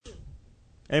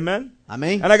Amen?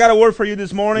 Amém? And I got a word for you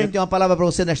this Eu morning. tenho uma palavra para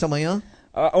você nesta manhã.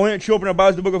 I want you to open your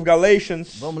Bibles to the book of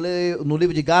Galatians, Vamos ler no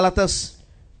livro de Gálatas,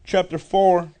 chapter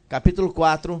 4, capítulo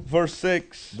 4, verse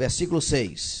 6. versículo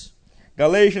 6.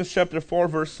 Galatians chapter 4,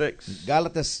 verse 6.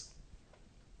 Gálatas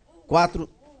 4,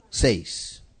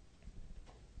 6.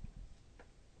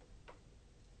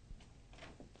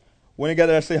 When you get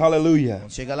there, say hallelujah.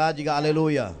 Chega lá, diga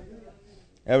aleluia.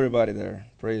 Everybody there.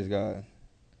 Praise God.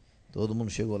 Todo mundo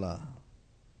chegou lá.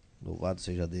 Louvado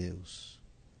seja Deus.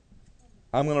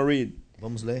 I'm going to read.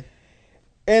 Vamos ler.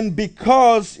 And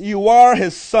because you are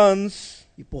his sons,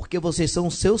 E porque vocês são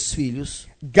seus filhos,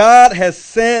 God has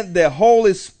sent the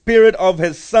Holy Spirit of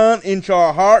his Son into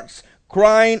our hearts,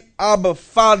 crying, Abba,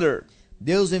 Father.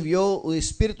 Deus enviou o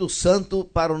Espírito Santo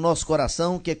para o nosso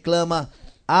coração que clama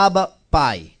Abba,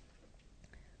 Pai.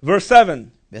 Verse 7.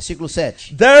 Versículo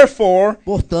 7. Therefore,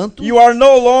 Portanto, you are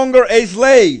no longer a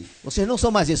slave, vocês não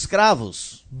são mais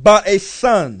escravos, but a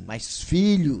son. mas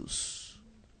filhos.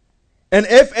 And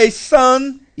if a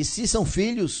son, E se são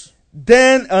filhos,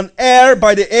 then an heir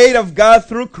by the aid of God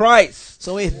through Christ.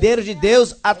 são herdeiros de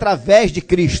Deus através de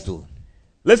Cristo.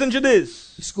 Listen to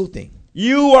this. Escutem,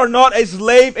 You are not a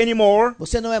slave anymore.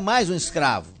 você não é mais um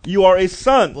escravo, You are a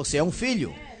son. você é um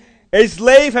filho. A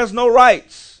slave has no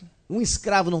rights. Um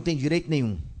escravo não tem direito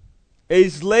nenhum. A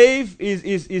slave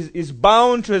is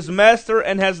bound to his master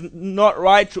and has not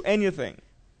right to anything.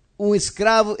 Um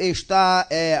escravo está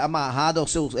amarrado ao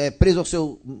seu, preso ao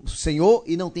seu senhor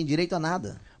e não tem direito a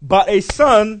nada. But a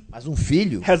son Mas um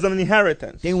filho has an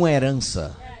inheritance. tem uma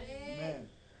herança.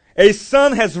 A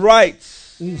son has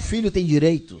rights. Um filho tem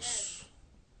direitos.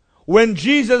 When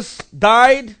Jesus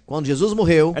died Quando Jesus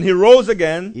morreu and he rose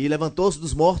again, e levantou-se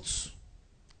dos mortos,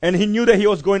 and he knew that he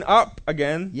was going up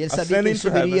again, e ele sabia que ascending ele to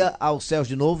heaven, subiria aos céus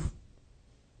de novo,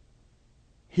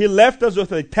 he left us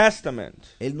with a testament.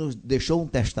 ele nos deixou um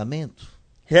testamento.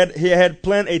 He had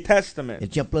planned a testament. Ele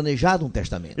tinha planejado um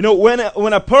testamento. You know, when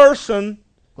a person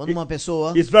Quando uma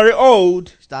pessoa is very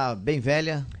old está bem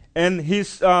velha and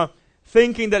he's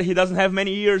thinking that he doesn't have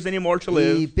many years anymore to e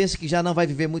live, pensa que já não vai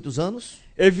viver muitos anos,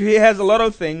 if he has a lot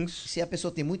of things, se a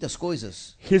pessoa tem muitas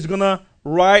coisas, he's gonna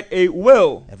write a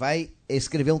will, vai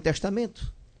escrever um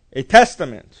testamento. a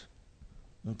testament.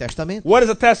 Um testamento. What is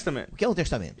a testament? O que é um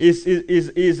testamento?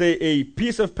 Is a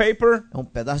piece of paper É um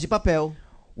pedaço de papel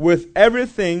with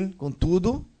everything com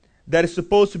tudo that is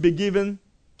supposed to be given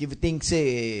que tem que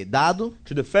ser dado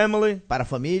to the family, para a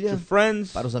família, to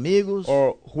friends, para os amigos,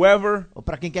 or whoever ou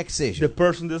para quem quer que the seja,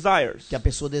 person desires. que a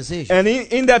pessoa deseja. And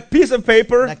in that piece of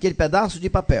paper, Naquele pedaço de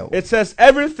papel it says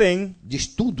everything. diz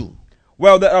tudo.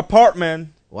 Well, the apartment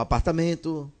O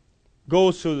apartamento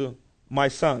goes to my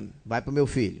son. vai para o meu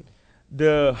filho.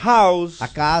 The house A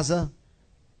casa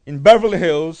in Beverly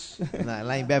Hills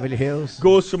lá em Beverly Hills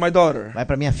goes to my daughter. vai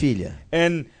para minha filha.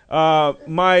 And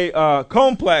my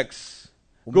complex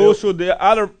O goes to the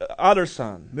other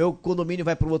son. Meu condomínio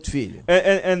vai para o outro filho.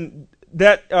 And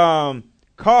that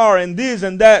car and this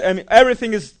and that, I mean,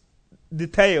 everything is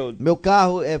detailed. Meu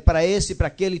carro é para esse, para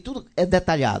aquele, tudo é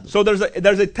detalhado. So there's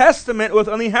a testament with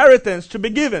an inheritance to be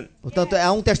given. Portanto, é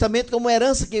um testamento como uma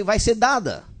herança que vai ser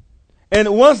dada. And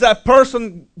once that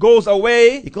person goes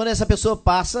away, E quando essa pessoa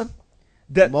passa,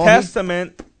 that morre,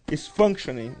 testament is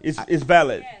functioning, is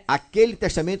valid. aquele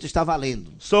testamento está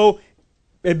valendo. So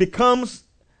it becomes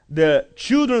the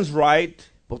children's right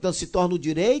Portanto, se torna o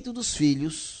direito dos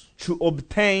filhos to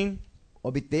obtain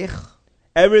obter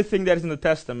everything that is in the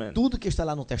testament tudo que está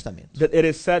lá no testamento, that it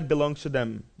is said belongs to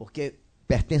them. porque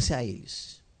pertence a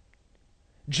eles.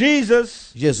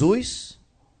 Jesus Jesus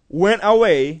went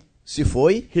away. se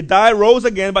foi, He died, rose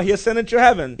again, but he ascended to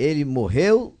heaven. ele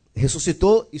morreu,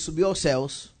 ressuscitou e subiu aos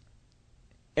céus.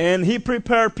 And he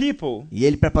prepared people. E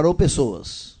ele preparou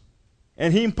pessoas.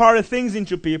 And he imparted things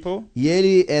into people E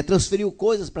ele transferiu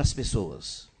coisas para as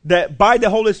pessoas. that by the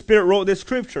Holy Spirit wrote the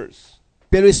scriptures.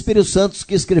 Pelo Espírito Santo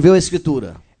que escreveu a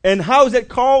Escritura. And how is it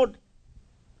called?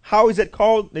 How is it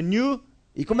called? The New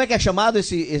E como é que é chamado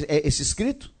esse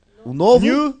escrito? O Novo?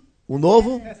 New O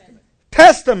Novo? O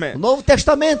Testament. Novo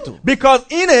Testamento. Because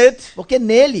in it, Porque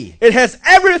nele it has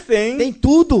everything tem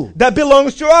tudo that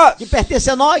belongs to que us. pertence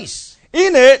a nós.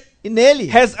 In it E nele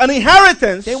has an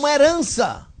inheritance. tem uma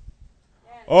herança.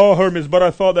 Oh, Hermes, but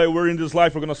I thought that we're in this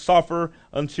life, we're going to suffer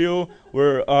until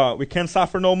we can't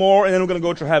suffer no more, and then we're going to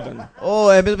go to heaven. Oh,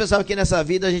 é mesmo pensava que nessa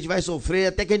vida a gente vai sofrer,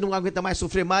 até que a gente não aguenta mais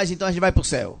sofrer mais, então a gente vai para o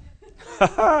céu.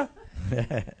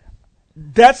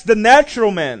 That's the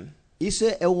natural man. Isso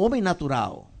é o homem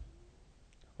natural.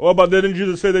 Oh, but didn't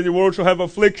Jesus say that the world shall have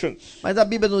afflictions? Mas a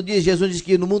Bíblia não diz, Jesus diz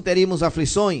que no mundo teríamos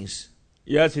aflições.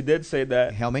 Yes, he did say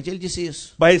that. Realmente ele disse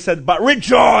isso. But he said, but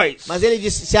rejoice. Mas ele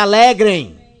disse, se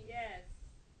alegrem.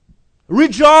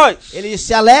 Rejoice. Ele disse,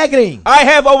 se alegrem. I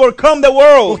have overcome the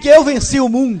world. Porque eu venci o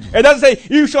mundo. It doesn't say,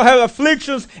 you shall have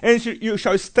afflictions and you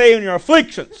shall stay in your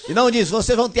afflictions. E não diz,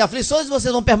 vocês vão ter aflições e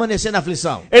vocês vão permanecer na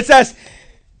aflição. It says,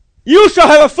 you shall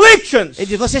have afflictions, Ele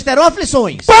diz, vocês terão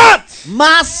aflições. but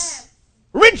Mas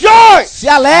rejoice. se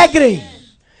alegrem.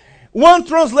 One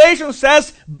translation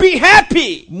says, be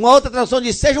happy. Uma outra tradução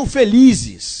diz, sejam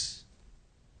felizes.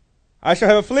 I shall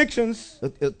have afflictions,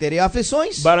 Eu terei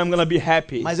aflições, but I'm going to be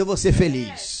happy. mas eu vou ser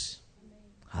feliz.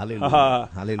 Aleluia. I'm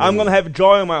going to Aleluia. have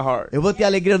joy in my heart. Eu vou ter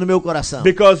alegria no meu coração.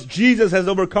 Because Jesus has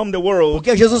overcome the world.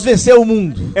 Porque Jesus venceu o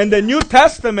mundo. In the New E o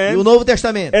Testament, Novo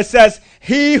Testamento. it says,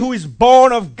 he who is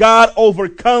born of God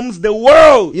overcomes the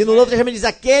world. E no Novo Testamento diz,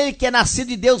 aquele que é nascido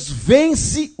de Deus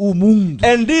vence o mundo.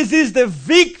 And this is the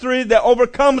victory that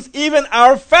overcomes even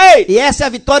our faith. E essa é a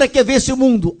vitória que vence o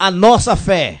mundo, a nossa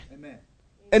fé.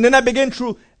 And then I began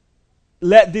to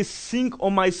let this sink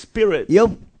on my spirit. E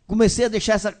eu comecei a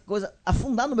deixar essa coisa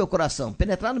afundar no meu coração,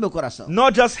 penetrar no meu coração.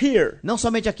 Not just here. Não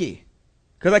somente aqui.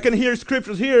 Because I can hear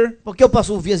scriptures here. Porque eu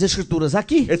posso ouvir as escrituras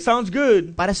aqui. It sounds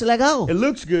good. Parece legal. It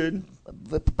looks good.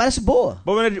 Parece boa.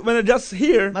 But when it's just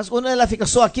here Mas quando ela fica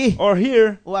só aqui or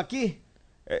here, ou aqui,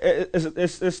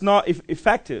 it's not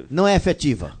effective. não é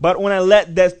efetiva. But when I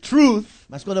let that truth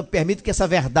Mas quando eu permito que essa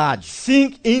verdade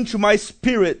sink into my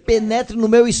spirit, penetre no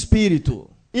meu espírito,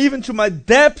 even to my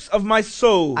depths of my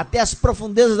soul, até as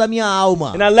profundezas da minha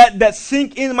alma, and I let that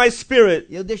sink in my spirit,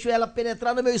 e eu deixo ela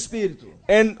penetrar no meu espírito.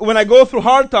 and when I go through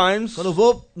hard times, Quando eu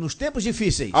vou nos tempos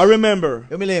difíceis, I remember,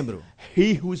 eu me lembro,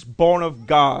 he who is born of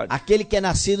God aquele que é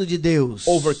nascido de Deus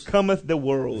overcometh the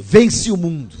world. vence o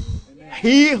mundo.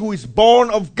 He who is born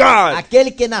of God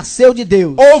Aquele que nasceu de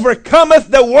Deus overcometh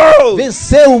the world.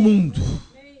 venceu o mundo.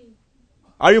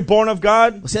 Are you born of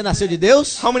God? Você nasceu de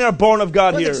Deus? How many are born of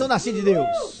God Quantos é here? que são nascidos de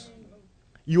Deus?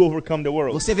 You overcome the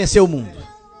world. Você venceu o mundo.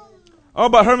 Oh,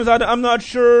 but Hermes, I'm not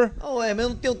sure. Oh, mas eu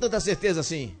não tenho tanta certeza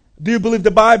assim. Do you believe the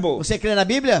Bible? Você crê na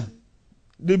Bíblia?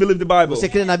 Do you believe the Bible? Você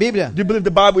crê na Bíblia? Do you believe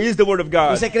the Bible is the Word of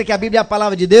God? Você crê que a Bíblia é a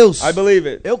palavra de Deus? I believe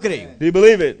it. Eu creio. Do you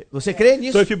believe it? Você crê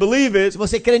nisso? So if you believe Se it,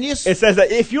 você crê nisso, it says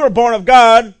that if you are born of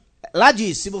God, lá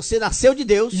diz, se você nasceu de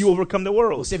Deus, you overcome the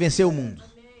world. você venceu o mundo.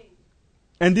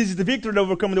 And this is the victory that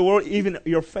overcomes the world, even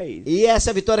your faith. E essa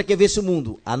é a vitória que vence o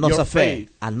mundo. A nossa Your fé. faith.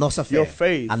 A nossa Your fé.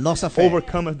 faith A nossa fé.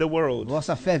 overcometh the world.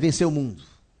 Nossa fé venceu o mundo.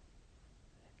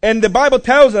 And the Bible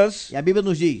tells us E a Bíblia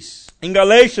nos diz, in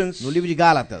Galatians no livro de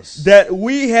Gálatas, that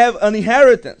we have an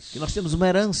inheritance, que nós temos uma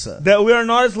herança. that we are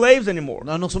not slaves anymore.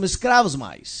 Nós não somos escravos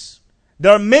mais.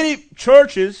 There are many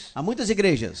churches Há muitas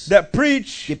igrejas that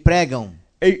preach que pregam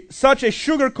such a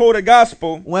sugar-coated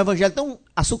gospel um evangelho tão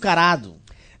açucarado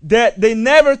that they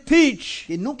never teach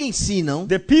que nunca ensinam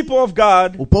the people of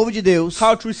God o povo de Deus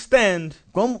how to stand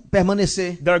como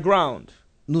permanecer their ground.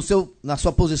 na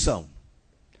sua posição.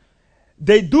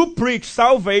 They do preach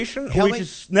salvation, Realmente- which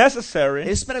is necessary,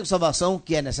 Eles pregam salvação,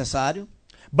 que é necessário.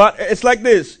 but it's like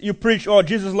this. You preach, oh,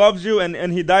 Jesus loves you and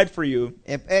he died for you.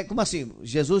 É como assim,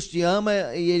 Jesus te ama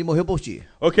e ele morreu por ti.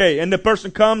 Okay, and the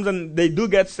person comes and they do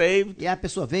get saved, E a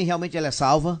pessoa vem, realmente ela é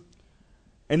salva.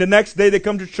 and the next day they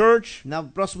come to church, No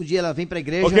próximo dia ela vem para a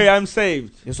igreja. okay, I'm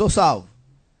saved. Eu sou salvo.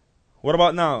 What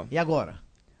about now? E agora?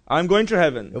 I'm going to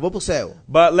heaven. Eu vou pro céu.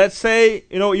 But let's say,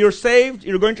 you're saved,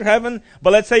 you're going to heaven,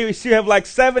 but let's say you still have like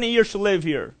 70 years to live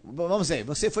here. Vamos ver,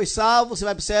 você foi salvo, você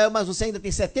vai pro céu, mas você ainda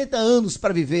tem 70 anos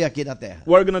para viver aqui na terra.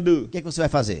 What are you going to do O que é que você vai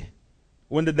fazer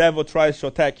when the devil tries to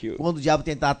attack you? quando o diabo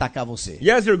tentar atacar você?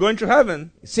 Yes, you're going to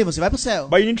heaven, Sim, você vai pro céu.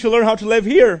 but you need to learn how to live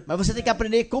here. Mas você tem que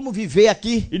aprender como viver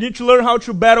aqui. You need to learn how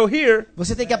to battle here,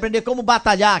 Você tem que aprender como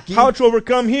batalhar aqui. how to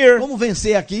overcome here Como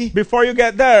vencer aqui. before you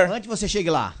get there. Antes você chegue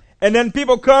lá. And then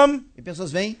people come, E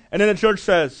pessoas vêm, and then the church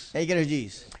says, a igreja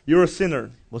diz, you're a sinner.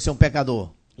 você é um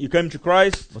pecador. You came to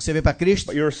Christ, Você veio para Cristo,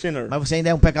 but you're a sinner. mas você ainda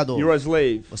é um pecador. You're a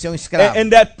slave. Você é um escravo. And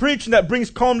that preaching that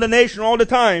brings condemnation all the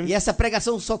time, E essa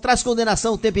pregação só traz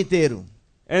condenação o tempo inteiro.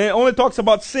 and it only talks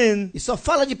about sin, E só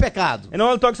fala de pecado. and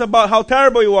only talks about how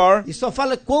terrible you are, E só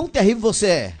fala quão terrível você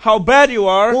é. how bad you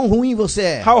are, Quão ruim você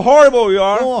é. how horrible you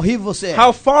Quão are, horrível você é.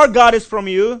 how far God is from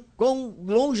you, Quão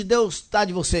longe Deus está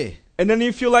de você. and then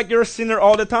you feel like you're a sinner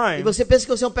all the E time. você pensa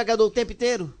que você é um pecador o tempo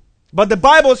inteiro. But the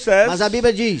Bible Mas says a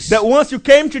Bíblia diz that once you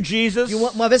came to Jesus, que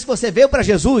uma vez que você veio para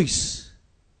Jesus,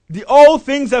 The old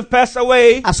things have passed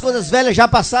away. As coisas velhas já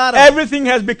passaram. Everything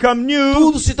has become new.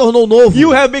 Tudo se tornou novo.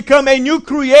 You have become a new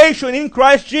creation in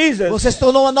Christ Jesus. Você se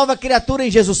tornou uma nova criatura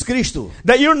em Jesus Cristo.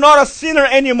 That you're not a sinner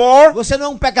anymore. Você não é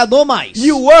um pecador mais.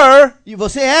 You were, E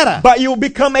você era. but you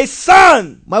become a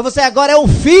son. Mas você agora é um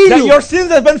That filho. your sins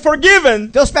have been forgiven.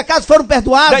 Teus pecados foram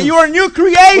perdoados. That you are a new Você é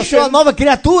uma creation. nova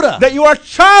criatura. That you are a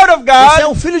child of Você é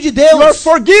God. um filho de You are Deus.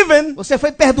 forgiven. Você foi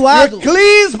You're perdoado.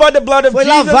 cleansed by the blood of Foi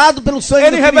Jesus. lavado pelo sangue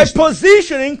And de you have a Cristo.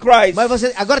 position in Christ. Mas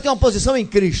você agora tem uma posição em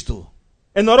Cristo.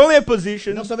 And not only a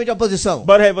position, Não somente uma posição,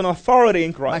 but have an authority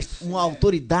in mas Christ. uma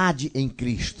autoridade em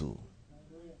Cristo.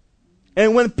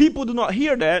 And when people do not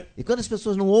hear that, E quando as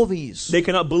pessoas não ouvem isso, they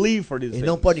cannot believe for these eles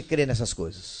não things. podem crer nessas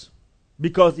coisas.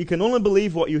 Because you can only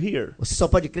believe what you hear. Você só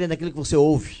pode crer naquilo que você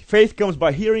ouve. Faith comes by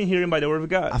hearing, hearing by the word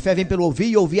of A God. fé vem pelo ouvir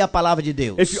e ouvir a palavra de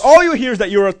Deus. If all you hear is that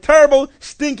you're a terrible,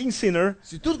 stinking sinner,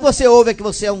 Se tudo que você ouve é que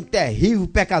você é um terrível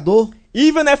pecador,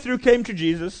 even after you came to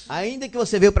Jesus, ainda que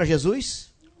você veio para Jesus,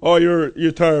 oh, you're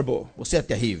terrible. você é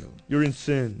terrível. You're in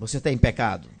sin. Você está em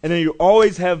pecado. And then you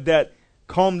always have that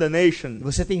E condemnation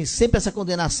você tem sempre essa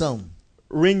condenação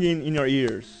ringing in your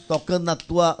ears. tocando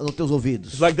nos teus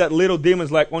ouvidos. It's like that little demon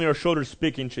is like on your shoulder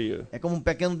speaking to you. É como um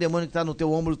pequeno demônio que está no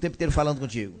teu ombro o tempo inteiro falando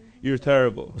contigo. You're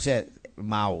terrible. Você é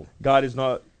mau. God is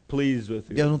not pleased with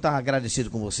you. Deus não está agradecido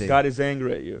com você. God is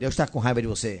angry at you. Deus está com raiva de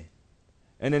você.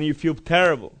 And then you feel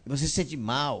terrible E você se sente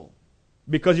mal.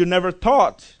 because you never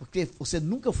taught Porque você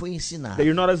nunca foi ensinado that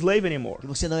you're not a slave anymore. que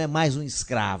você não é mais um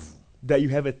escravo. That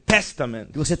you have a testament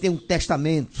Que você tem um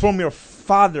testamento from your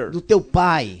father do teu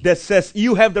pai that says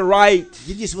you have the right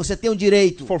que diz que você tem um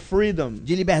direito for freedom.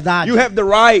 de liberdade. You have the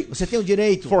right Você tem um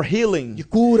direito for healing. de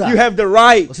cura. You have the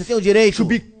right Você tem o direito to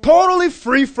be totally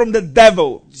free from the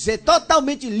devil de ser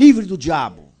totalmente livre do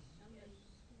diabo.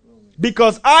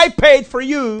 because I paid for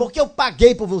you Porque eu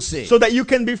paguei por você. so that you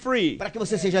can be free. Para que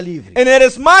você seja livre. And it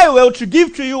is my will to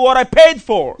give to you what I paid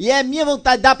for. E é minha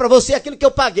vontade de dar para você aquilo que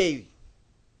eu paguei.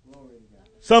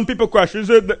 Some people question, is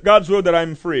it God's will that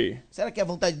I'm free? Será que é a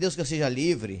vontade de Deus que eu seja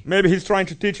livre? Maybe He's trying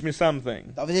to teach me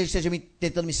something. Talvez ele esteja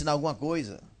tentando me ensinar alguma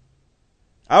coisa.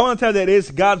 I want to tell you that it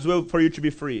is God's will for you to be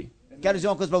free. Quero dizer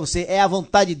uma coisa para você. É a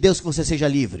vontade de Deus que você seja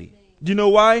livre. Do you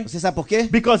know why? Você sabe por quê?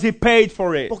 Because He paid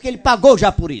for it. Porque ele pagou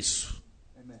já por isso.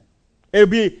 It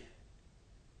would be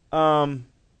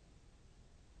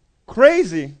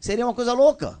crazy Seria uma coisa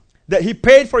louca. that He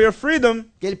paid for your freedom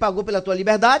Que ele pagou pela tua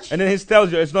liberdade. and then He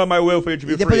tells you it's not my will for you to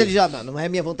be E depois ele free. diz, não é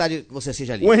minha vontade que você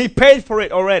seja livre. When He paid for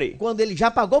it already. Quando ele já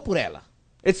pagou por ela.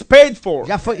 It's paid for.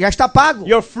 Já está pago.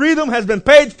 Your freedom has been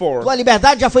paid for. Tua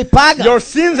liberdade já foi paga. Your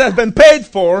sins have been paid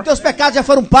for. Teus pecados já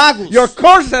foram pagos. Your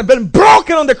curses have been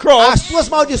broken on the As cross. tuas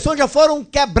maldições já foram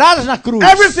quebradas na cruz.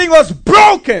 Everything was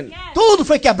broken. Tudo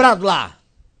foi quebrado lá.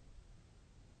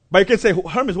 But you can say,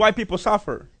 Hermes, why people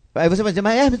suffer? Aí você vai dizer,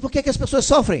 mas Hermes, por que as pessoas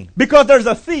sofrem? Because there's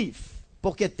a thief.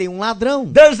 Porque tem um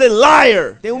ladrão. There's a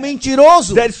liar Tem um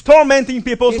mentiroso. that's tormenting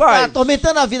Que people's está lives.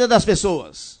 atormentando a vida das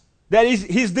pessoas. That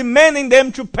he's demanding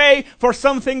them to pay for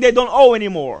something they don't owe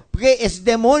anymore. Porque esse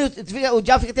demônio, o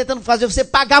diabo fica tentando fazer você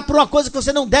pagar por uma coisa que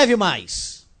você não deve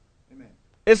mais.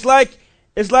 It's like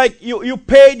you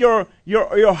paid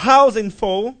your house in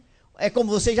full, É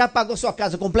como você já pagou sua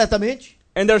casa completamente.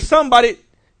 and there's somebody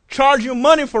charge you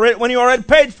money for it when you already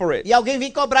paid for it. E alguém vem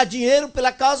cobrar dinheiro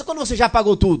pela causa quando você já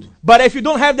pagou tudo. But if you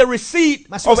don't have the receipt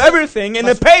Mas se of você- everything and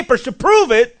mas- the papers to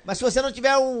prove it, Mas se você não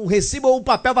tiver um recibo ou um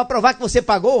papel para provar que você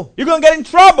pagou, you're going to get in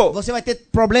trouble. você vai ter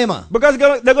problema. Because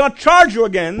they're going to charge you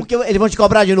again. Porque eles vão te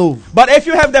cobrar de novo. But if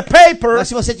you have the paper, Mas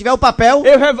se você tiver o papel,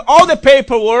 if you have all the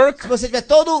paperwork se você tiver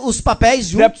todos os papéis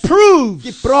that juntos,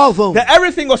 que proves provam that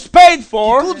everything was paid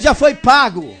for, tudo já foi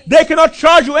pago, they cannot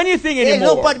charge you anything ele não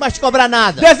anymore. pode mais te cobrar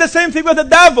nada. That's the same thing with the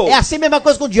devil. É assim a mesma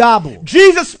coisa com o diabo.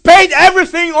 Jesus paid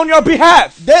everything on your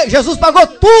behalf. Jesus pagou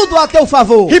tudo a teu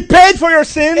favor. He paid for your Ele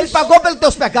sins. pagou pelos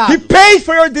teus He pecados. paid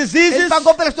for your Ele diseases.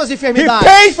 pagou pelas tuas He enfermidades.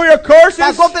 paid for your curses.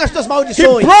 Pagou pelas tuas He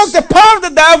maldições. broke the power of the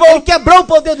Ele devil. quebrou o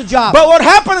poder do diabo. But what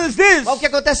happened is this. Mas o que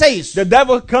acontece é isso. The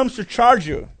devil comes to charge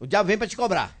you. O diabo vem para te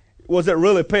cobrar. Was it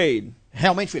really paid?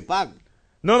 Realmente foi pago?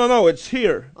 No, it's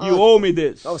here. You Ah. owe me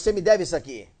this. Não, você me deve isso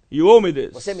aqui. You owe me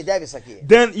this. Você me deve isso aqui.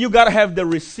 Then you gotta have the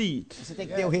receipt. Você tem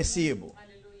que ter o recibo.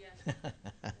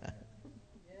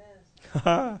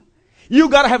 You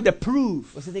gotta have the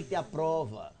proof. Você tem que ter a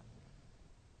prova.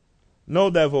 No,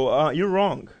 devil, you're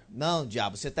wrong. Não,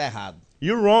 diabo, você está errado.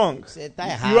 You're wrong. Você está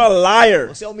errado. You're a liar.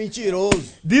 Você é um mentiroso.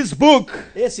 This book,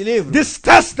 Esse livro, this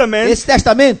testament, esse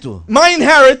testamento, my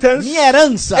inheritance, minha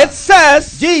herança, it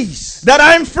says diz that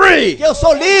I'm free. que eu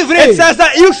sou livre. It says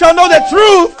that you shall know the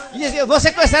truth, E diz que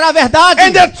você conhecerá a verdade.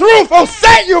 and the truth will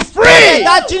set you A free.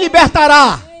 verdade te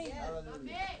libertará.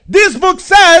 This book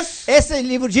says Esse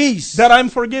livro diz that I'm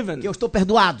forgiven. que eu estou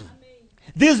perdoado.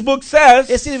 This book says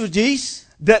Esse livro diz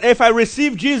that if I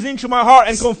receive Jesus into my heart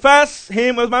and confess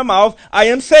him with my mouth, I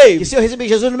am que saved. se eu receber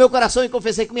Jesus no meu coração e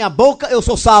confessei com minha boca, eu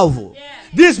sou salvo.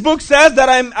 This book says that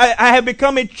I have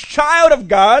become a child of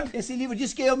God, Esse livro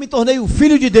diz que eu me tornei um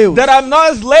filho de Deus. that I'm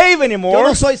not a slave Que eu anymore,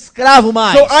 não sou escravo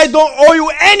mais. so I don't owe you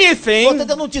anything. Portanto,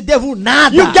 eu não te devo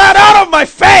nada. You get out of my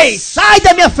face! Sai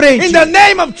da minha frente. In the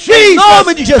name of Jesus,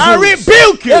 nome de Jesus. I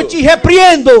rebuke Eu you. te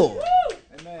repreendo.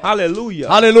 Hallelujah.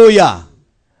 Aleluia.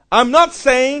 I'm not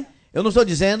saying Eu não estou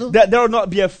dizendo that there will not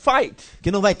be a fight,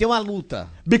 que não vai ter uma luta.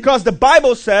 because the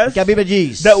Bible says Porque a Bíblia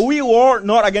diz that we war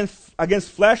not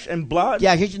against flesh and blood, que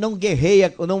a gente não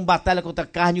guerreia, não batalha contra a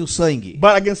carne e o sangue,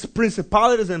 but against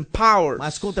principalities and powers.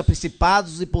 mas contra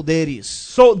principados e poderes.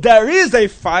 So there is a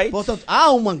fight, Portanto, há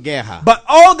uma guerra. but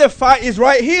all the fight is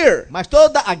right here. Mas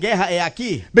toda a guerra é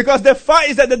aqui. Because the fight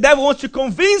is that the devil wants to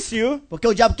convince you Porque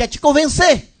o diabo quer te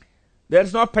convencer that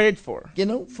it's not paid for, que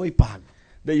não foi pago.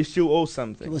 that you still owe Que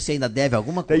something, você ainda deve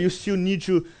alguma that coisa. you still need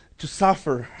to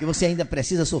suffer, Que você ainda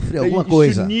precisa sofrer that alguma you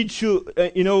coisa. still need to,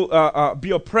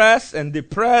 be oppressed and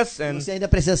depressed, Que and você ainda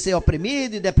precisa ser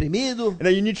oprimido e deprimido.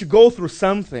 that you need to go through E que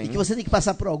something você tem que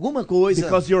passar por alguma coisa.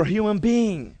 because you're a human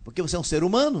being. Porque você é um ser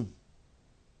humano.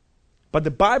 But the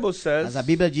Bible Mas says, a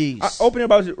Bíblia diz. open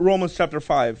about Romans chapter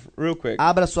 5, real quick.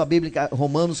 Abra sua Bíblia,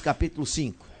 Romanos capítulo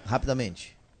 5,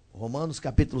 rapidamente. Romanos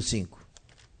capítulo 5.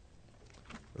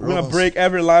 We're going to break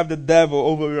every lie of the devil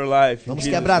over your life. In Vamos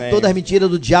Jesus' quebrar name. toda a mentira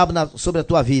do diabo sobre a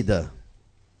tua vida.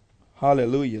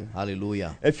 Hallelujah.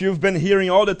 Aleluia. If you've been hearing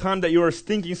all the time that you're a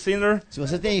stinking sinner, Se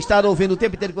você tem estado ouvindo o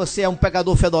tempo inteiro que você é um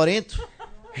pecador fedorento,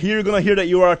 here you're going to hear that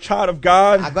you are a child of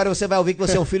God. agora você vai ouvir que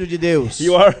você é um filho de Deus.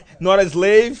 You are not a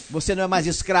slave. Você não é mais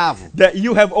escravo. That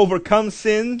you have overcome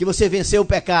sin. Que você venceu o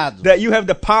pecado. That you have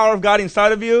the power of God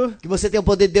inside of you. Que você tem o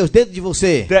poder de Deus dentro de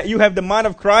você. That you have the mind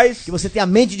of Christ. Que você tem a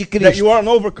mente de That Cristo. you are an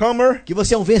overcomer. Que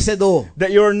você é um vencedor.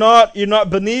 That you're not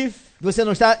beneath. Que você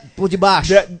não está por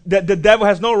debaixo. That the devil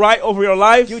has no right over your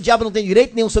life. Que o diabo não tem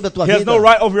direito nenhum sobre a tua He has vida. no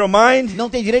right over your mind. Não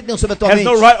tem direito nenhum sobre a tua Has mente.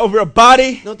 no right over your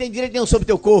body. Não tem direito nenhum sobre o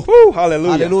teu corpo.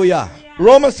 Hallelujah. Aleluia.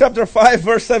 Romans chapter 5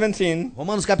 verse 17.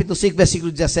 Romanos capítulo 5,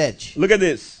 versículo 17. Look at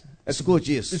this.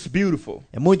 Escute isso. It's beautiful.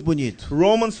 É muito bonito.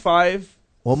 Romans 5,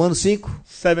 Romanos 5,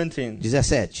 17.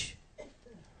 17.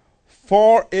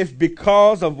 For if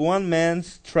because of one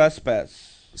man's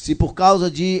trespass, Se por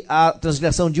causa de a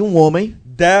transgressão de um homem,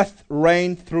 death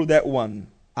reigned through that one,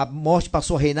 a morte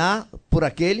passou a reinar por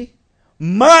aquele,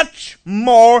 much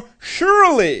more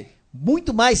surely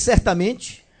muito mais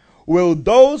certamente, will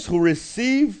those who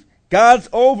receive God's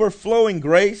overflowing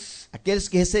grace aqueles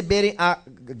que receberem a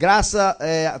graça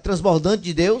transbordante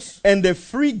de Deus and the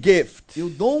free gift. e o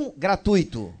dom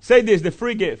gratuito. Say this, the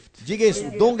free gift. Diga isso,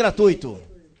 dom gratuito.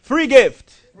 Free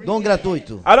gift. Dom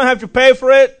gratuito. I don't have to pay for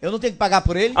it. Eu não tenho que pagar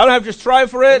por ele. I don't have to strive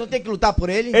for Eu não it. tenho que lutar por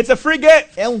ele. It's a free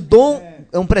gift. É um dom,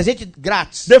 é um presente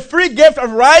grátis. The free gift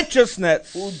of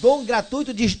righteousness. O dom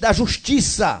gratuito da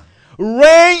justiça.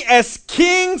 Reign as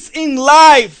kings in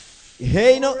life.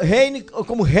 Reine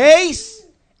como reis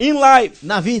In life.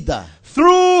 na vida.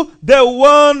 Through the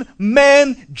one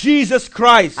man, Jesus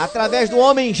Christ. Através do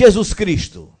homem Jesus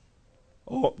Cristo.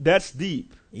 Oh, that's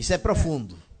deep. Isso é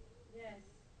profundo.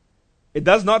 It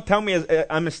does not tell me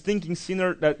I'm a stinking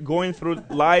sinner that going through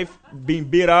life being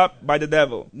beat up by the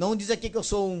devil. Não diz aqui que eu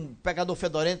sou um pecador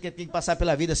fedorento que tem que passar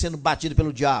pela vida sendo batido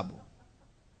pelo diabo.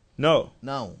 No.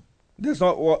 Não. That's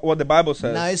not what the Bible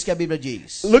says. Não é isso que a Bíblia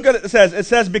diz. Look at it. It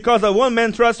says because of one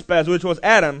man trespass, which was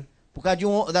Adam, Por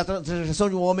causa da transgressão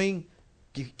de um homem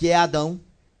que é Adão,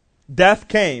 death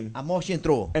came, a morte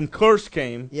entrou. and curse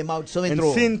came, E a maldição and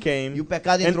entrou. sin came, E o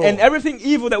pecado and entrou. everything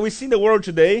evil that we see in the world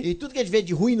today E tudo que a gente vê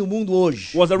de ruim no mundo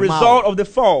hoje was a mal, result of the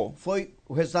fall. foi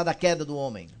o resultado da queda do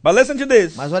homem. But listen to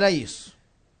this. Mas olha isso.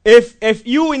 If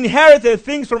you inherited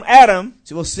things from Adam,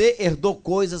 Se você herdou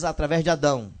coisas através de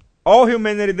Adão, all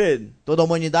humanity did. toda a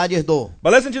humanidade herdou.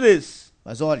 But listen to this.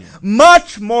 Mas olha,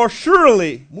 Much more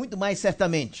surely muito mais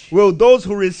certamente, will those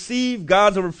who receive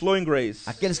God's overflowing grace.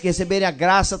 aqueles que receberem a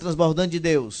graça transbordante de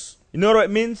Deus. You know what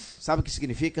it means? Sabe o que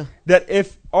significa? That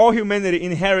if all humanity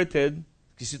inherited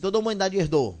Que se toda a humanidade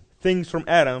herdou things from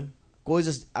Adam,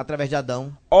 coisas através de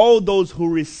Adão, all those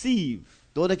who receive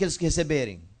todos aqueles que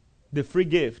receberem the free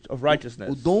gift of o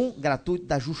righteousness dom gratuito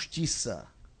da justiça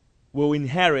will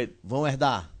inherit vão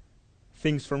herdar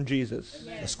things from Jesus.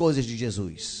 as coisas de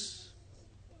Jesus.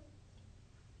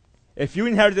 If you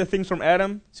inherited things from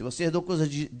Adam, Se você herdou coisas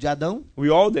de Adão, we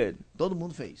all did. todo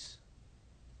mundo fez.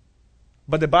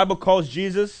 But the Bible calls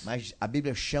Jesus Mas a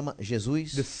Bíblia chama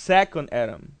Jesus the second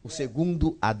Adam. o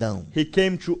segundo Adão. He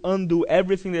came to undo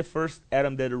everything the first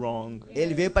Adam did wrong.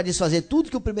 Ele veio para desfazer tudo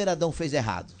que o primeiro Adão fez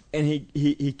errado. And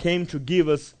he came to give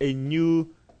us a new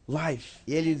life.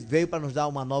 E ele veio para nos dar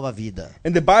uma nova vida.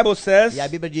 And the Bible says E a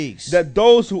Bíblia diz: that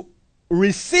those who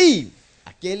receive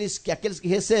aqueles que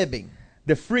recebem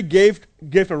the free gift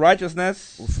of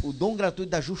righteousness o dom gratuito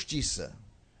da justiça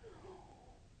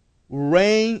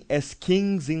reign as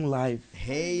kings in life.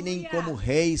 reinem como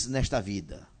reis nesta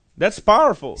vida. That's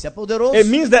powerful. Isso é poderoso. It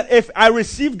means that if I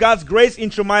receive God's grace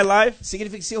into my life,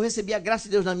 Significa que se eu receber a graça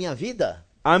de Deus na minha vida,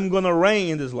 I'm gonna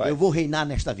reign in this eu life. vou reinar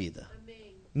nesta vida.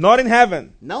 Not in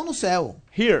heaven, Não no céu,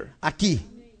 here. aqui.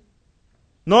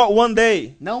 Not one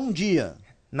day, Não um dia,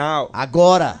 now.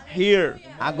 agora. Here.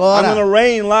 I'm Agora. gonna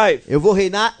reign in life. Eu vou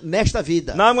reinar nesta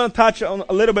vida. Now I'm gonna touch on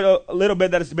a little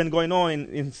bit that has been going on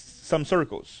in some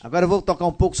circles. Agora eu vou tocar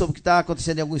um pouco sobre o que está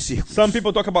acontecendo em alguns círculos. Some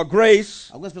people talk about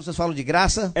grace, Algumas pessoas falam de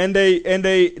graça and they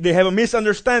have a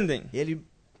misunderstanding. e eles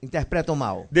interpretam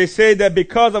mal. They say that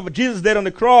because of what Jesus did on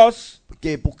the cross,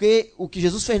 Porque o que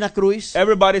Jesus fez na cruz,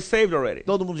 everybody's saved already.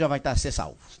 todo mundo já vai estar ser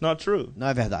salvo. It's not true. Não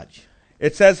é verdade.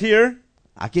 It says here,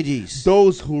 Aqui diz: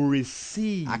 those who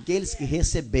receive, aqueles que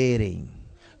receberem,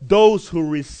 those who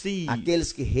receive,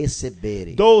 aqueles que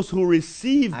receberem, those who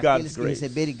receive God's aqueles que grace.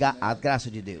 receberem a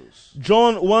graça de Deus.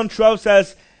 John 1:12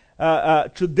 says,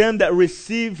 to them that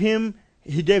receive him,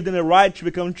 he gave them the right to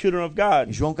become children of Em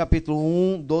God. João capítulo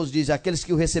 1, 12 diz: aqueles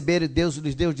que o receberem, Deus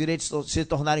lhes deu o direito de se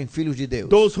tornarem filhos de Deus.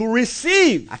 Those who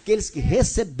receive. Aqueles que It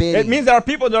receberem. means there are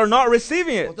people that are not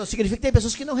receiving it. Então significa que tem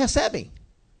pessoas que não recebem.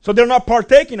 So they're not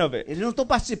partaking of it. Eles não estão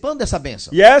participando dessa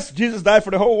bênção. Yes, Jesus died for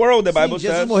the whole world, the Sim, Bible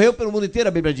Jesus says. morreu pelo mundo inteiro,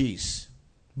 a Bíblia diz.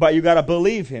 But you gotta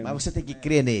believe him. Mas você tem que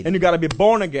crer nele. And you gotta be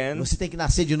born again. Você tem que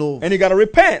nascer de novo. And you gotta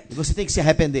repent. E você tem que se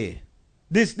arrepender.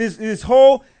 This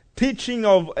whole teaching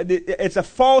of, it's a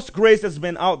false grace that's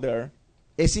been out there.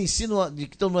 Esse ensino de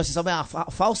que todo mundo se salva é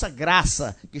uma falsa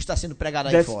graça que está sendo pregada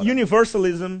aí That's fora.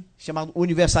 universalism. Chamado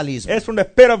universalismo. It's from the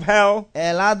pit of hell.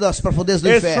 É lá das profundezas do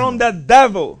It's from inferno. the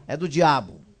devil. É do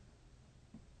diabo.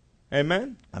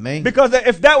 Amen? Amém? Because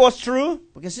if that was true,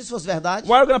 Porque se isso fosse verdade,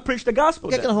 why are we going to preach the gospel por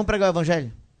que nós then? vamos pregar o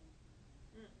evangelho?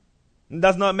 It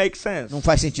does not make sense. Não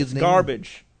faz sentido nenhum.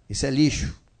 Garbage Isso é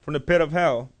lixo from the pit of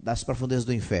hell. das profundezas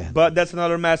do inferno. But that's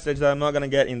another message that I'm not going to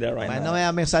get in there right Mas now. não é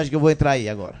a mensagem que eu vou entrar aí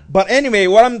agora. But anyway,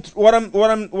 what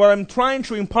I'm trying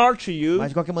to impart to you Mas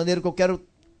de qualquer maneira o que eu quero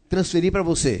transferir para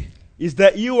você, is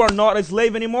that you are not a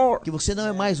slave anymore. que você não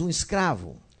é mais um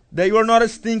escravo. That you are not a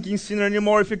stinking sinner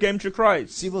anymore if you came to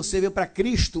Christ. Se você veio para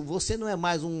Cristo, você não é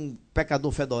mais um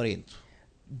pecador fedorento.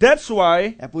 That's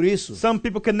why É por isso, some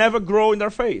people can never grow in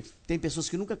their faith. tem pessoas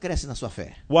que nunca crescem na sua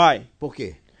fé. Why? Por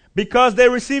quê? Because they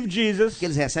receive Jesus, Porque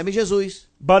eles recebem Jesus,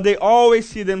 but they always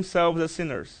see themselves as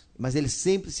sinners. mas eles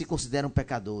sempre se consideram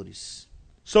pecadores.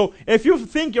 So if you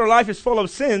think your life is full of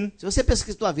sin, Se você pensa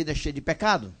que sua vida é cheia de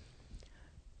pecado,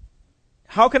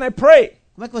 how can I pray?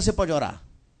 como é que você pode orar?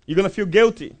 You're going to feel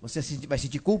guilty. Você vai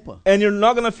sentir culpa. And you're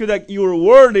not going to feel that you are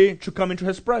worthy to come into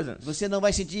his presence. Você não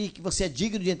vai sentir que você é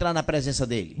digno de entrar na presença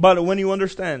dele. But when you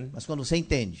understand Mas quando você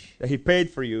entende that he paid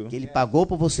for you, que ele pagou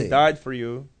por você, died for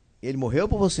you, ele morreu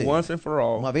por você, once and for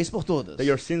all, uma vez por todas, that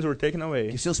your sins were taken away,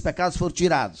 que seus pecados foram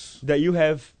tirados, that you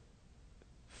have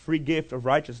free gift of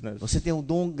righteousness, você tem um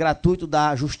dom gratuito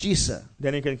da justiça,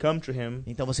 then you can come to him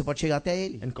então você pode chegar até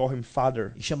ele and call him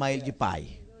Father. e chamar ele de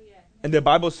pai. And the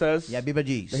Bible says E a Bíblia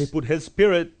diz that he put his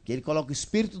spirit que ele coloca o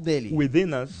espírito dele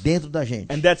within us, dentro da gente.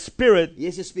 and that spirit E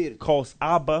esse espírito, calls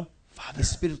Abba Father.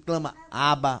 esse espírito clama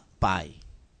Abba, pai.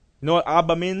 You know what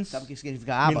Abba means? Sabe o que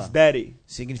significa Means Abba? daddy.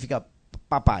 Significa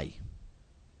papai.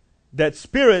 That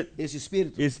spirit Esse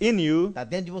espírito is in you. está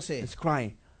dentro de você. It's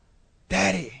crying,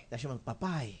 Daddy, Está chamando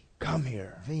papai, come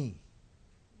here. vem.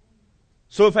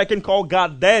 So if I can call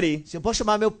God Daddy, Se eu posso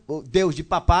chamar meu Deus de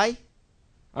papai,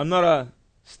 I'm not a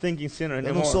stinking sinner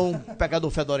eu não sou anymore. um pecador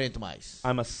fedorento mais.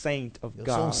 I'm a saint of Eu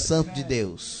sou um God. santo de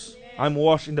Deus. I'm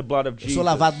washed in the blood of Eu Jesus. sou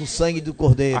lavado no sangue do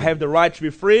Cordeiro. I have the right to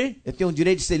be free, Eu tenho o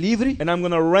direito de ser livre and I'm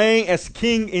going to reign as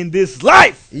king in this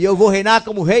life. e eu vou reinar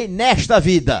como rei nesta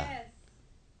vida.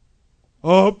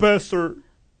 Oh, pastor,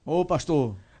 Ô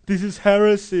pastor, this is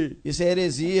heresy. isso é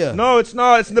heresia. No, it's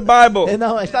not. It's in the Bible.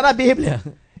 Não, está na Bíblia.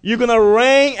 You're going to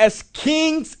reign as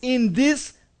kings in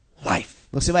this life.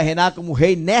 Você vai reinar como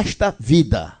rei nesta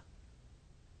vida.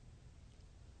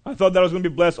 I thought that I was going to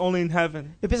be blessed only in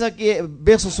heaven. Eu pensava que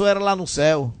bênção só era lá no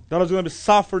céu. That I was going to be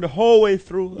suffered the whole way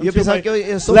through. E eu Until pensava my que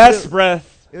eu last breath.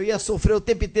 eu ia sofrer o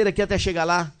tempo inteiro aqui até chegar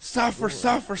lá. Suffer,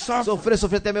 suffer, suffer.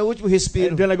 Sofrer até meu último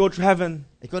respiro. And then I go to heaven.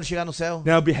 E quando chegar no céu,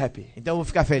 Then I'll be happy. então eu vou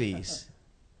ficar feliz.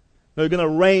 No, you're going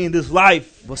to reign in this life.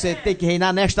 Você tem que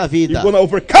reinar nesta vida. You're going to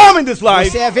overcome in this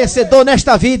life. Você é vencedor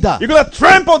nesta vida. You're going to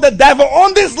trample the devil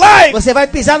on this life. Você vai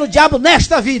pisar no diabo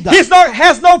nesta vida. He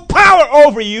has no power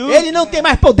over you. Ele não tem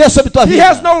mais poder sobre tua He vida.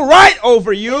 has no right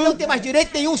over Ele não you. tem mais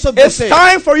direito nenhum sobre It's você.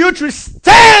 time for you to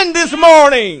stand this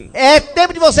morning É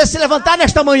tempo de você se levantar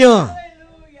nesta manhã.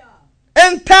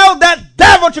 and tell that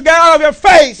devil to get out of your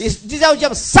face. E dizer ao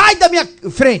diabo, sai da minha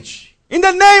frente. In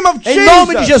the name of Em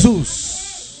nome de Jesus. Jesus.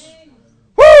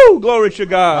 Woo! Glory to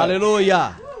God.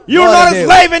 Aleluia. You're Glória a not a Deus.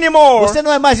 slave anymore. Você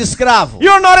não é mais escravo.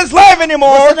 You're not a slave Você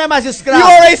anymore. não é mais You escravo.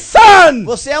 are a son.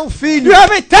 Você é um filho. You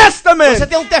have a testament. Você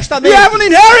tem um You testamento. have an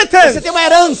inheritance. Você tem uma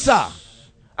herança.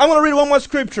 I'm going to read one more Vou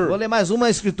scripture. ler mais uma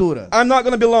escritura. I'm not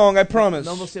going to be long, I promise.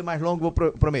 Não vou ser mais longo,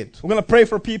 prometo. We're going to pray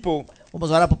for people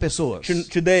Vamos orar por pessoas.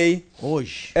 today,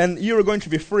 Hoje. and you're going to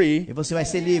be free. E você vai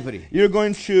ser livre. You're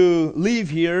going to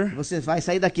leave here Você vai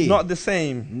sair daqui not the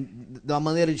same. de uma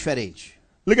maneira diferente.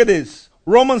 Look at this.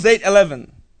 Romans 8:11.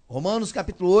 Romanos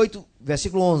capítulo 8,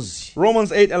 versículo 11. Romans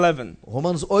 8:11.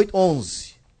 Romanos 8,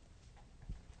 11.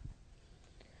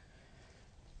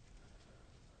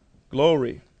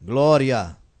 Glory.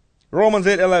 Glória. Romans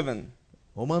 8:11.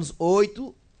 Romanos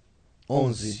 8,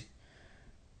 11.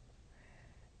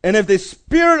 And if the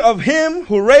spirit of him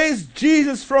who raised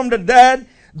Jesus from the dead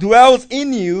dwells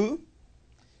in you,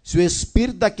 Se o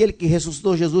espírito daquele que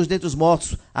ressuscitou Jesus dentre os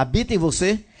mortos habita em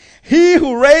você, he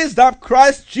who raised up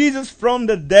Christ Jesus from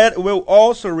the dead will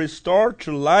also restore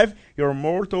to life your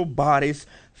mortal bodies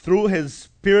through his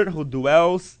spirit who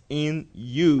dwells in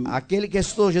you. aquele que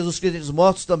ressuscitou Jesus Cristo dentre os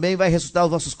mortos também vai ressuscitar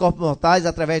os vossos corpos mortais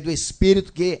através do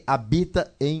espírito que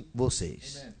habita em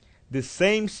vocês. The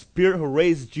same spirit who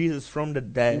raised Jesus from the O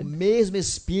dead. mesmo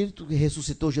espírito que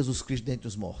ressuscitou Jesus Cristo dentre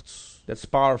os mortos. That's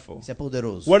powerful. Isso é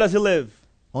poderoso. Where does he live?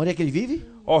 Onde é que ele vive?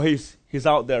 Oh, he's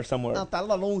out there somewhere. Não, tá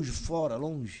lá longe, fora,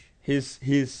 longe.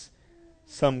 He's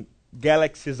some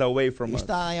galaxies away from us.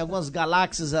 Está em algumas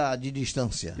galáxias de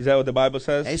distância. Is that what the Bible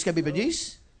says? É isso que a Bíblia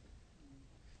diz?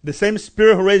 The same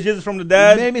spirit who raised Jesus from the O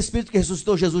dead mesmo espírito que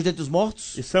ressuscitou Jesus dentre os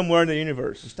mortos is somewhere in the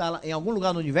universe. está lá em algum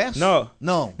lugar no universo? No.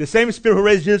 Não. The same spirit who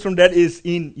raised Jesus from the dead is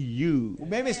in you. O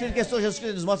mesmo espírito que ressuscitou Jesus Cristo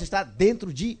dentre os mortos está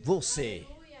dentro de você.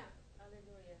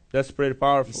 That's pretty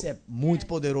powerful. Isso é muito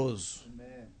poderoso.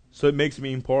 So it makes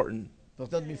me important.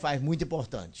 Portanto, me faz muito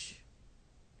importante.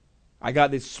 I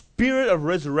got the spirit of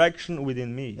resurrection within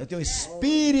me. Eu tenho o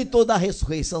espírito da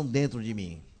ressurreição dentro de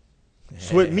mim.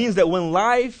 So it means that when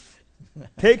life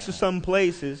takes you some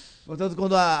places Portanto,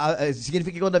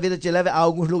 significa que quando a vida te leva a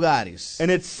alguns lugares and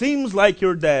it seems like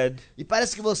you're dead, e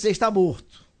parece que você está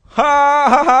morto. ha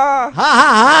ha ha, Ha,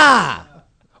 ha, ha!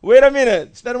 wait a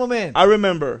minute. Espera um momento. I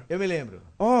remember. Eu me lembro.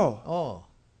 Oh, Oh,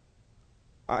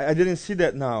 I didn't see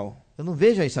that now. eu não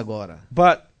vejo isso agora.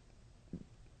 But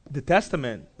the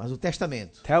Testament Mas o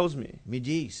testamento tells me me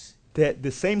diz that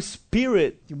the same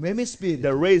spirit que o mesmo espírito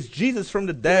that raised Jesus from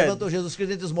the que dead levantou Jesus Cristo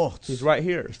dentre os mortos is right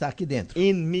here está aqui dentro,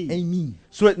 in me. em mim.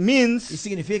 So it means Isso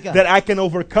significa that I can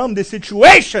overcome this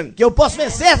situation que eu posso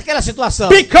vencer aquela situação.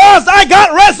 because I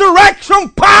got resurrection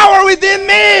power within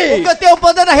Porque me. eu tenho o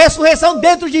poder da ressurreição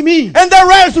dentro de mim. And the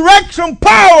resurrection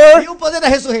power E o poder da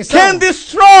ressurreição can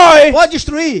destroy pode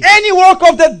destruir any work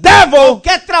of the devil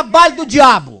qualquer trabalho do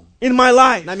diabo in my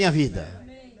life. na minha vida.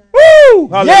 Woo!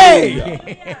 Hallelujah.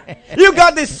 You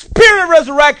got the spirit of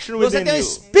resurrection Você within tem o you.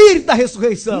 espírito da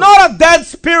ressurreição. Not a dead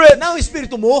spirit, Não um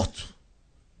espírito morto.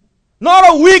 not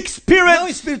a weak Não um spirit.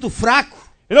 espírito fraco.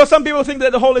 You know, some people think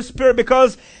that the Holy Spirit,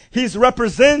 because he's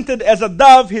represented as a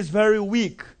dove, he's very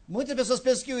weak. Muitas pessoas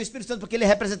pensam que o Espírito Santo, porque ele é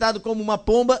representado como uma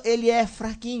pomba, ele é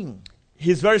fraquinho.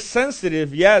 He's very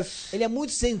sensitive, yes. Ele é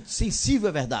muito sensível,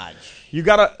 é verdade. You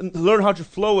gotta learn how to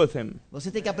flow with him. Você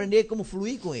tem que aprender como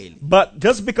fluir com ele. But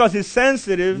just because he's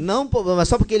sensitive Não, mas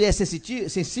só porque ele é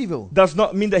sensível, does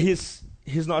not mean that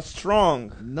he's not strong.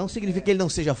 não significa que ele não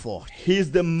seja forte. He's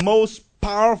the most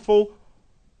powerful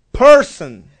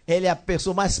person Ele é a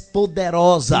pessoa mais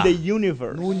poderosa in the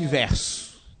universe. no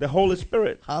universo. The Holy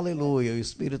Spirit. Aleluia, o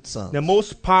Espírito Santo. The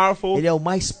most powerful Ele é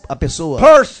a pessoa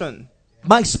person.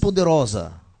 mais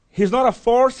poderosa. He's not a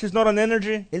force, he's not an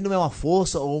energy. Ele não é uma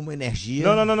força ou uma energia.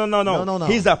 No. Não.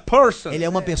 He's a person. Ele é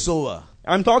uma pessoa.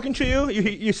 I'm talking to you.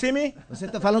 You see me? Você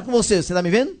está falando com você. Você está me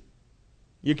vendo?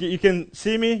 You can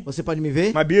see me? Você pode me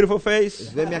ver? My beautiful face,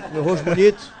 Vê meu rosto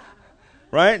bonito?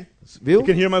 right? Viu? You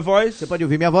can hear my voice. Você pode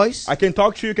ouvir minha voz? I can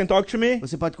talk to you, can talk to me.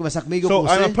 Você pode conversar comigo So ou com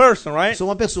I'm a você? person, Eu right? sou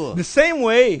uma pessoa. The same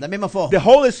way, Da mesma forma. the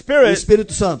Holy O Spirit,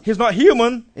 Espírito Santo. he's not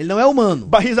human, Ele não é humano,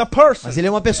 but he's a person. mas ele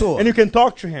é uma pessoa. And you can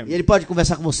talk to E him. ele pode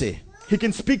conversar com você. He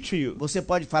can speak to you. Você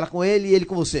pode falar com ele e ele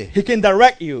com você. He can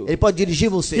direct you. Ele pode dirigir He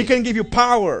você. can give you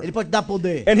power. Ele pode dar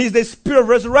poder. And he's the spirit of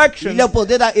resurrection.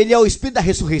 Ele é o espírito da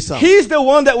ressurreição. He's the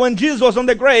one that when Jesus was on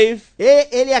the grave,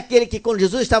 Ele é aquele que quando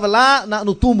Jesus estava lá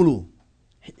no túmulo,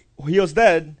 he was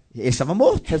dead. ele estava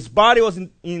morto. His body was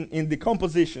in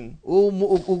decomposition.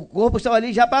 O corpo estava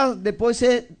ali já para depois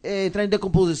entrar em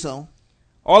decomposição.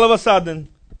 All of a sudden,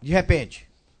 De repente,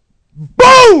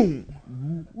 boom!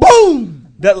 BUM!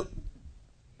 That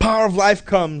power of life O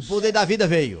comes. poder da vida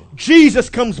veio. Jesus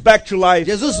comes back to life.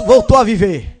 Jesus voltou a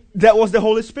viver. That was the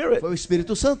Holy Spirit. Foi o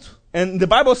Espírito Santo. And the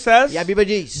Bible says E a Bíblia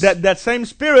diz that same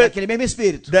Spirit aquele mesmo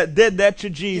Espírito that did that to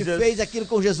que Jesus, fez aquilo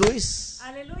com Jesus,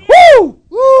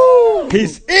 woo!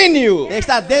 He's in you. ele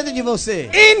está dentro de você.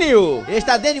 In you. Ele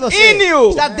está dentro de você. In you.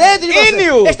 Está dentro de In você.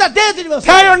 you. Está dentro de você.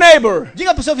 Tell your neighbor,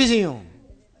 Diga para o seu vizinho.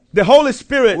 the Holy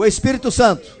Spirit O Espírito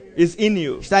Santo is in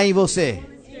you. está em você.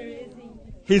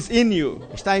 He's in you.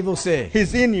 Está em você.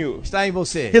 He's in you. Está em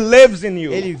você. He lives in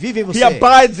you. Ele vive em você. He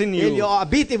abides in Ele you.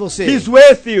 habita em você. He's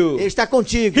with you. Ele está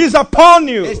contigo. He's upon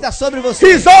Ele you. está sobre você.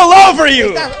 He's all over Ele you.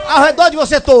 está ao redor de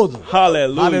você todo.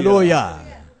 Hallelujah. Aleluia.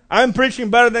 I'm preaching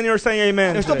better than you're saying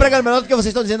amen. Eu estou today. pregando melhor do que vocês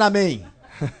estão dizendo amém.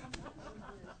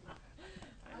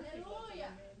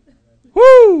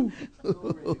 Woo!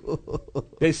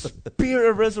 The spirit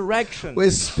of resurrection. O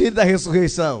Espírito da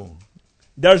ressurreição.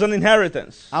 There's an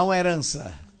inheritance. Há uma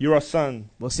herança. You're a son,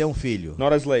 Você é um filho,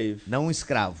 not a slave. não um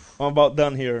escravo. I'm about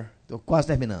done here. Estou quase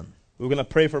terminando. We're going to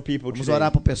pray for people Vamos today.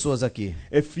 orar por pessoas aqui.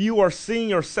 If you are seeing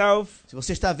yourself Se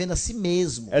você está vendo a si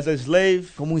mesmo as a slave,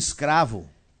 como um escravo,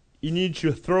 you need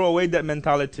to throw away that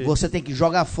mentality. você tem que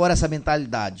jogar fora essa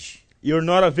mentalidade. You're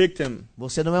not a victim.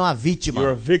 Você não é uma You're a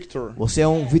vítima. victor. Você é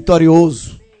um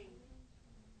vitorioso.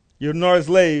 You're not a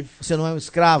slave. Você não é um You're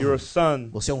escravo. a son.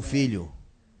 Você é um filho.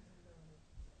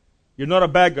 You're not a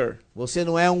beggar. Você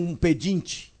não é um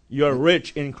pedinte. You're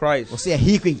rich in Christ. Você é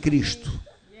rico em Cristo.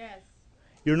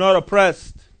 You're not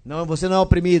oppressed. Não, você não é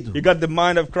oprimido. You got the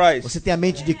mind of Christ. Você tem a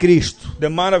mente de Cristo. The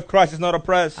mind of Christ is not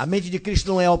oppressed. A mente de Cristo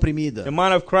não é oprimida. The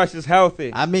mind of Christ is healthy.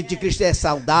 A mente de Cristo é The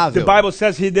saudável. Bible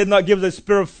says he did not give the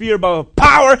spirit of fear, but of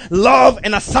power, love,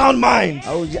 and a sound mind.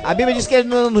 A Bíblia diz que ele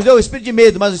não nos deu o espírito de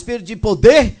medo, mas o espírito de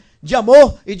poder, de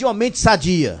amor e de uma mente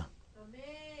sadia.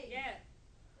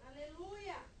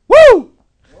 Woo!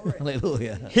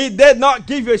 Aleluia. He did not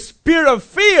give you a spirit of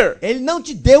fear. Ele não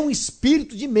te deu um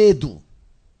espírito de medo.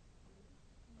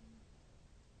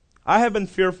 I have been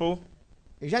fearful,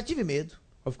 Eu já tive medo,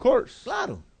 of course.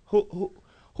 claro.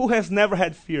 Who has never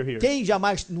had fear here? Quem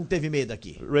jamais não teve medo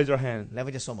aqui? Raise your hand.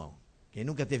 Levante a sua mão. Quem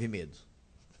nunca teve medo?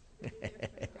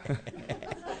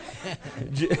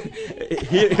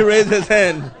 He raised his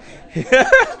hand.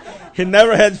 He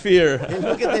never had fear. Quem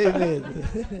nunca teve medo?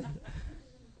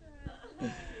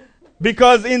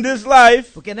 Because in this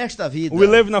life, Porque nesta vida, we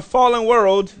live in a fallen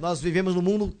world. nós vivemos num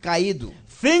mundo caído.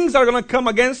 Things are going to come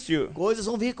against you. Coisas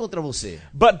vão vir contra você.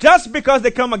 But just because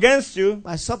they come against you,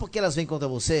 Mas só porque elas vêm contra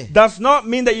você, does not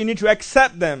mean that you need to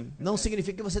accept them não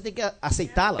significa que você tem que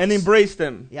aceitá-las and embrace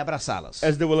them e abraçá-las.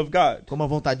 as the will of God. Como a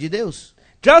vontade de Deus.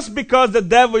 Just because the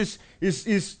devil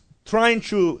is trying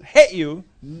to hit you,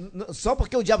 Só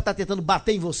porque o diabo está tentando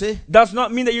bater em você, does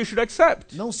not mean that you should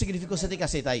accept. não significa que você tem que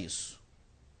aceitar isso.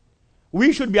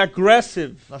 We should be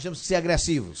aggressive Nós temos que ser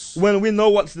agressivos. when we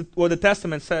know what the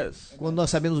Testament says. Quando nós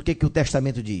sabemos o que o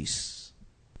Testamento diz.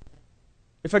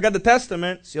 If I got the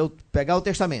Testament, Se eu pegar o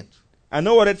Testamento, I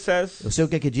know what it says, eu sei o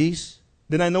que diz,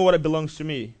 then I know what it belongs to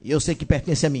me. e eu sei que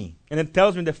pertence a mim. And it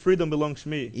tells me that freedom belongs to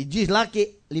me. E diz lá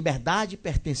que liberdade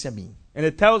pertence a mim. And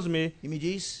it tells me E me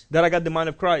diz that I got the mind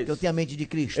of que eu Christ. tenho a mente de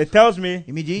Cristo. It tells me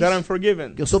E me diz that I'm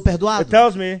forgiven. que eu sou perdoado. It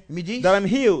tells me E me diz that I'm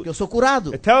que healed. eu sou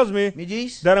curado. It tells me Me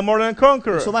diz that I'm more than a que eu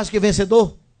conqueror. sou mais que vencedor.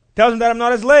 It tells me that I'm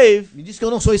not a slave. Me diz que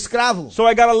eu não sou escravo. So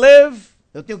I gotta live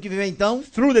Eu tenho que viver então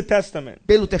through the Testament.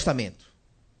 pelo Testamento.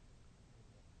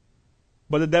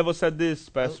 But the devil said this,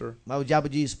 Pastor. Mas o diabo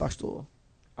diz, pastor,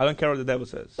 I don't care what the devil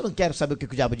says. eu não quero saber o que o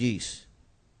diabo diz.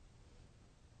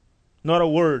 Not a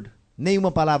word.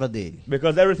 Nenhuma palavra dele.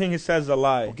 Because everything he says is a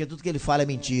lie. Porque tudo que ele fala é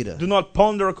mentira. Do not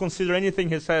ponder or consider anything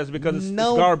he says because it's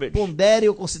Não garbage. pondere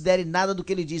ou considere nada do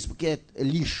que ele diz, porque é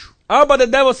lixo. Oh, but the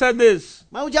devil said this.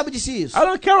 Mas o diabo disse isso. I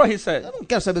don't care what he said. Eu não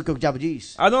quero saber o que o diabo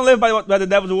diz. I don't live by the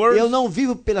devil's words. Eu não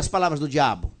vivo pelas palavras do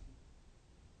diabo.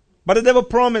 But the devil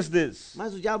promised this.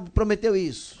 Mas o diabo prometeu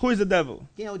isso. Who is the devil?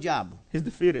 Quem é o diabo? He's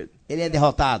defeated. Ele é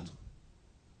derrotado.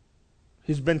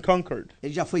 He's been conquered.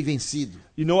 Ele já foi vencido.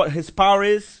 You know what his power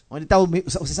is? Onde está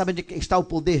você sabe onde está o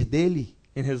poder dele?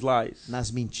 In his lies. Nas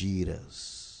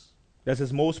mentiras. That's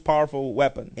his most powerful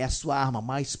weapon. É a sua arma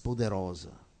mais poderosa.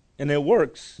 And it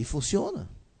works E funciona.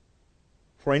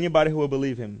 for anybody who will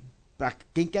believe him. para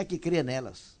quem quer que creia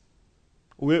nelas.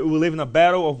 We live in a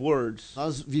battle of words.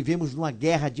 Nós vivemos numa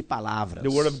guerra de palavras. The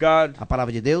word of God, A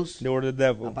palavra de Deus, the word of the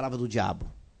a devil. palavra do diabo.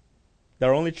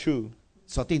 There are only two.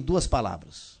 Só tem duas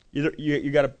palavras. Either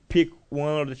you got to pick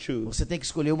one of the two Você tem que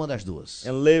escolher uma das duas.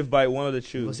 and live by one of the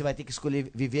E two. você vai ter que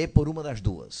escolher viver por uma das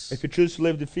duas. If you choose to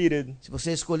live defeated, Se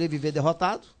você escolher viver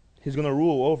derrotado, he's going to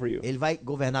rule over you. ele vai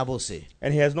governar você. And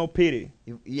he has no pity,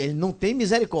 E ele não tem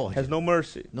misericórdia. has no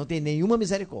mercy. Não tem nenhuma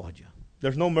misericórdia.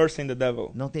 There's no mercy in the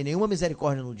devil. Não tem nenhuma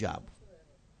misericórdia no diabo.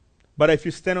 But if you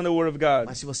stand on the word of God,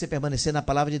 Mas se você permanecer na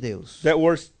palavra de Deus,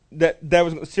 that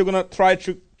devil's still going to try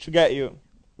to get you.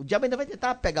 o diabo ainda vai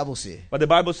tentar pegar você. But the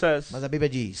Bible says, Mas a Bíblia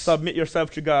diz: submit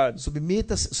yourself to God.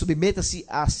 submeta-se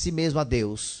a si mesmo a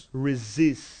Deus.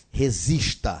 Resist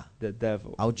Resista the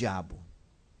devil. ao diabo.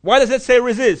 Why does it say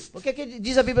resist? Por que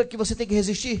diz a Bíblia que você tem que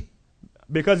resistir?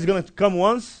 Because he's going to come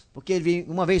once? Porque ele vem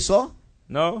uma vez só?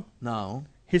 No. Não.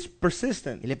 He's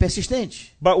persistent. Ele é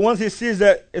persistente. But once he sees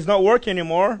that it's not working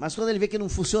anymore, Mas quando ele vê que não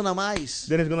funciona mais,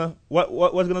 then he's going to,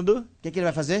 what's going to do? o que ele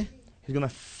vai fazer? He's going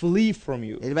to flee from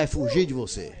you. Ele vai fugir de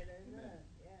você.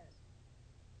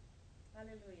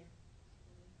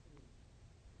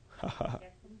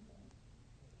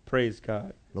 Praise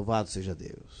God. Louvado seja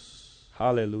Deus.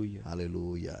 Hallelujah.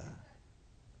 Aleluia.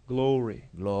 Glory.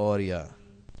 Glória.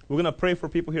 We're going to pray for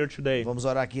people here today. Vamos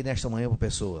orar aqui nesta manhã por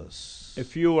pessoas.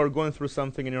 If you are going through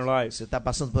something in your life, Você está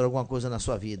passando por alguma coisa na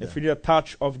sua vida. if you need a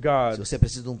touch of Se God você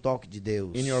precisa de um toque de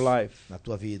Deus in your life, na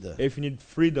tua vida. if you need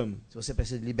freedom, Se você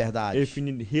precisa de liberdade, if you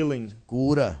need healing,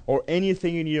 cura, or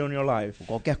anything you need in your life,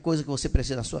 qualquer coisa que você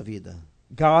precisa na sua vida.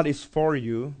 God is for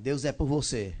you, Deus é por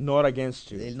você. not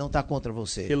against you. Ele não está contra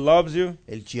você. He loves you,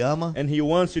 Ele te ama and He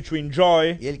wants you to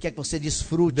enjoy e Ele quer que você the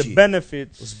desfrute os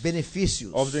benefits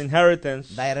benefícios of the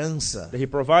inheritance da herança that He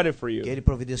provided for que you. Ele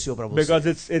providenciou para você. Because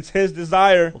it's His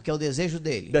desire Porque é o desejo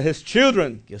dele that His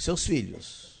children que os seus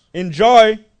filhos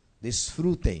enjoy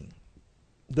desfrutem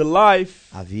the life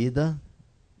a vida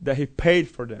that He paid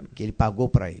for them. que Ele pagou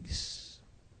para eles.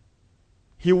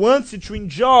 He wants you to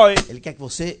enjoy Ele quer que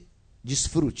você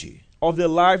desfrute of the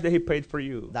life that He paid for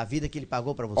you, da vida que Ele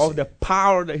pagou para of você, the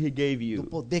power that He gave do you,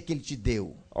 poder que Ele te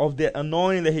deu, of the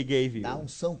anointing that He gave da you,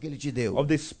 unção que Ele te deu, of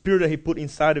the Spirit that He put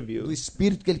inside of do you.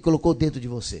 Espírito que Ele colocou dentro de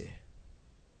você.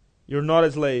 You're not a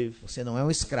slave. Você não é um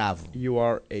escravo, You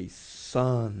are a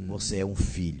son. você é um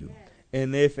filho.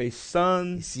 And if a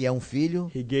son, E se é um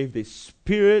filho, He gave the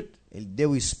Spirit Ele deu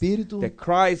o Espírito that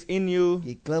cries in you,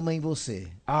 que clama em você.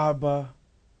 Abba,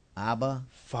 Abba,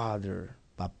 Father.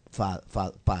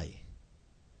 Pai.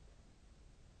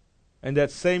 And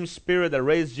that same Spirit that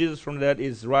raised Jesus from the dead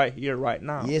is right here, right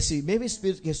now. E esse mesmo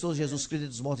Espírito que ressuscitou Jesus Cristo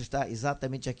dos mortos está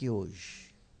exatamente aqui hoje.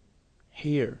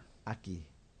 Here, Aqui.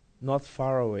 not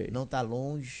far away, Não está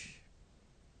longe,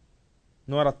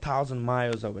 not 1,000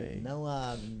 miles away. não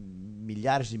a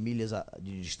milhares de milhas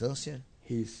de distância.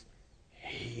 He's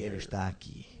Ele here. está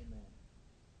aqui.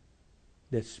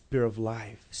 The Spirit of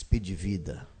life, Espírito de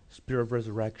vida, Spirit of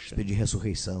resurrection, Espírito de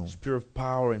ressurreição, Spirit of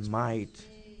power and might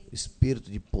Espírito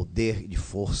de poder e de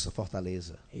força,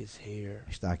 fortaleza. is here.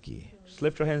 Está aqui. Just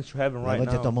lift your hands to heaven right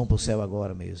Levante a tua now. mão para o céu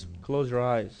agora mesmo. Close your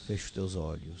eyes. Feche os teus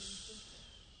olhos.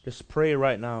 Just pray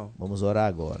right now Vamos orar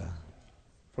agora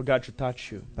for God to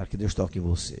touch you. para que Deus toque em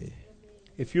você.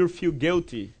 If you feel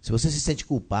guilty, Se você se sente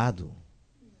culpado,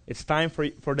 it's time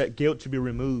for that guilt to be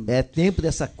removed. é tempo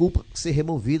dessa culpa ser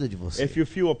removida de você. If you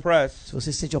feel oppressed, Se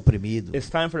você se sente oprimido, it's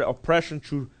time for the oppression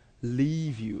to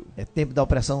leave you. é tempo da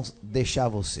opressão deixar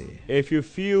você. If you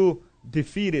feel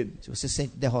defeated, Se você se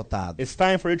sente derrotado, it's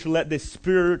time for you to let the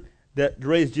Spirit that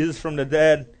raised Jesus from the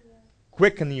dead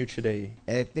quicken you today.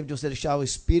 é tempo de você deixar o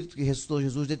Espírito que ressuscitou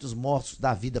Jesus dentre os mortos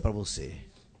dar vida para você.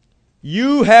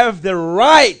 You have the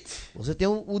right Você tem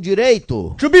o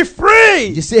direito to be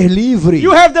free. de ser livre.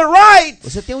 You have the right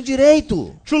Você tem o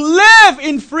direito to live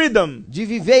in freedom. de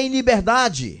viver em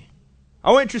liberdade. I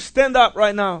want you to stand up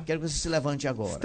right now. Quero que você se levante agora.